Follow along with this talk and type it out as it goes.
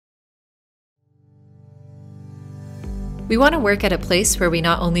We want to work at a place where we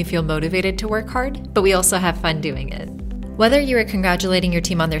not only feel motivated to work hard, but we also have fun doing it. Whether you are congratulating your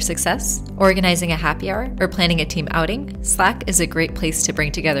team on their success, organizing a happy hour, or planning a team outing, Slack is a great place to bring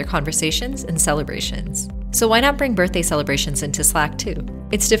together conversations and celebrations. So why not bring birthday celebrations into Slack too?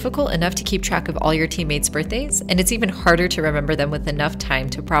 It's difficult enough to keep track of all your teammates' birthdays, and it's even harder to remember them with enough time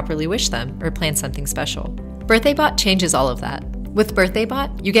to properly wish them or plan something special. BirthdayBot changes all of that. With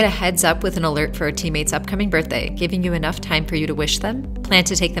BirthdayBot, you get a heads up with an alert for a teammate's upcoming birthday, giving you enough time for you to wish them, plan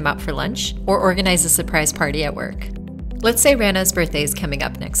to take them out for lunch, or organize a surprise party at work. Let's say Rana's birthday is coming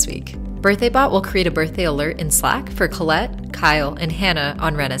up next week. BirthdayBot will create a birthday alert in Slack for Colette, Kyle, and Hannah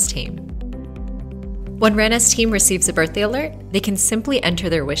on Rana's team. When Rana's team receives a birthday alert, they can simply enter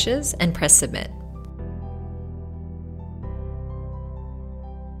their wishes and press submit.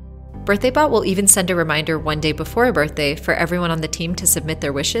 BirthdayBot will even send a reminder one day before a birthday for everyone on the team to submit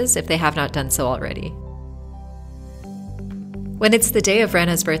their wishes if they have not done so already. When it's the day of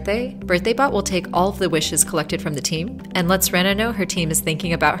Rana's birthday, BirthdayBot will take all of the wishes collected from the team and lets Rana know her team is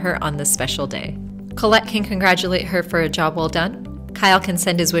thinking about her on this special day. Colette can congratulate her for a job well done, Kyle can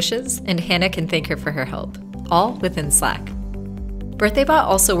send his wishes, and Hannah can thank her for her help, all within Slack. BirthdayBot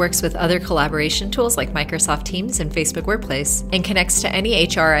also works with other collaboration tools like Microsoft Teams and Facebook Workplace, and connects to any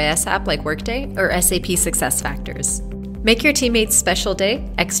HRIS app like Workday or SAP SuccessFactors. Make your teammates' special day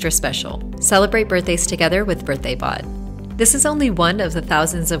extra special. Celebrate birthdays together with BirthdayBot. This is only one of the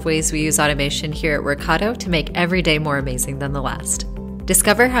thousands of ways we use automation here at Workato to make every day more amazing than the last.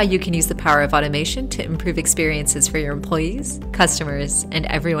 Discover how you can use the power of automation to improve experiences for your employees, customers, and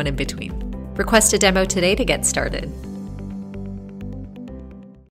everyone in between. Request a demo today to get started.